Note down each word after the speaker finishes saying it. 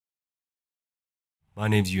My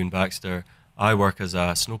name's Euan Baxter. I work as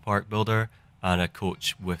a snowpark builder and a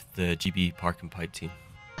coach with the GB Park and Pipe team.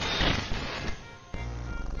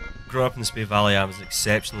 Growing up in the Spey Valley, I was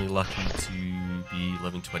exceptionally lucky to be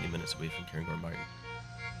living 20 minutes away from Cairngorm Mountain.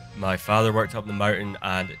 My father worked up in the mountain,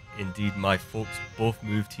 and indeed my folks both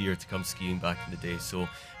moved here to come skiing back in the day, so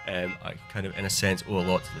I kind of, in a sense, owe a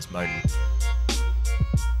lot to this mountain.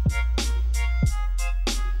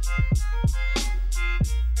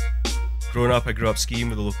 Growing up, I grew up skiing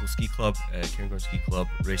with a local ski club, Cairngorm Ski Club,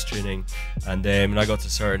 race training, and then when I got to a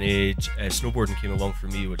certain age, snowboarding came along for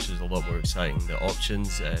me, which was a lot more exciting. The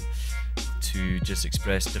options to just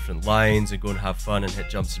express different lines and go and have fun and hit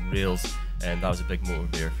jumps and rails, and that was a big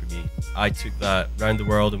motivator for me. I took that round the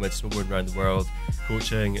world and went snowboarding around the world,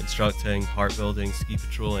 coaching, instructing, park building, ski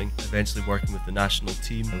patrolling, eventually working with the national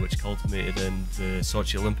team, which culminated in the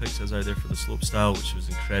Sochi Olympics. I was out there for the Slopestyle, which was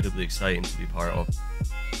incredibly exciting to be part of.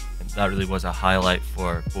 That really was a highlight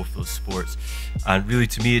for both those sports, and really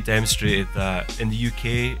to me it demonstrated that in the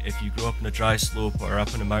UK, if you grow up in a dry slope or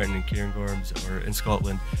up in a mountain in Cairngorms or in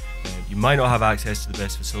Scotland, you might not have access to the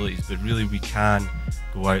best facilities, but really we can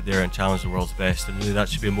go out there and challenge the world's best, and really that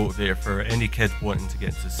should be a motivator for any kid wanting to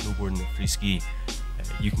get into snowboarding or free ski.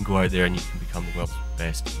 You can go out there and you can become the world's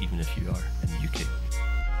best even if you are in the UK.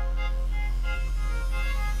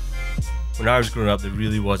 When I was growing up, there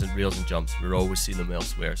really wasn't rails and jumps. We were always seeing them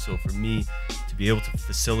elsewhere. So for me, to be able to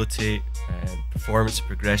facilitate performance and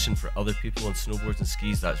progression for other people on snowboards and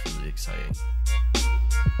skis, that's really exciting.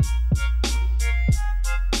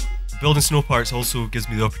 Building snowparks also gives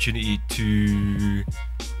me the opportunity to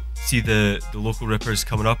see the local rippers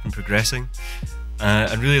coming up and progressing.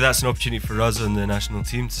 And really that's an opportunity for us and the national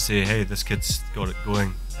team to say, hey, this kid's got it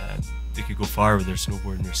going. They could go far with their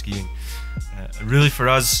snowboarding or skiing. And really for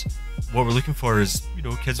us, what we're looking for is,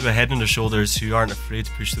 kids with a head on their shoulders who aren't afraid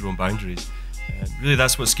to push their own boundaries. Really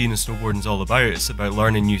that's what skiing and snowboarding is all about. It's about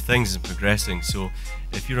learning new things and progressing. So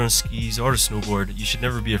if you're on skis or a snowboard, you should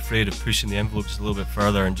never be afraid of pushing the envelope just a little bit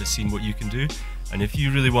further and just seeing what you can do. And if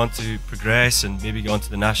you really want to progress and maybe go onto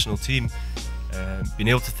the national team, being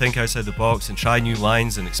able to think outside the box and try new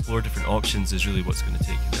lines and explore different options is really what's going to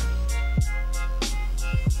take you there.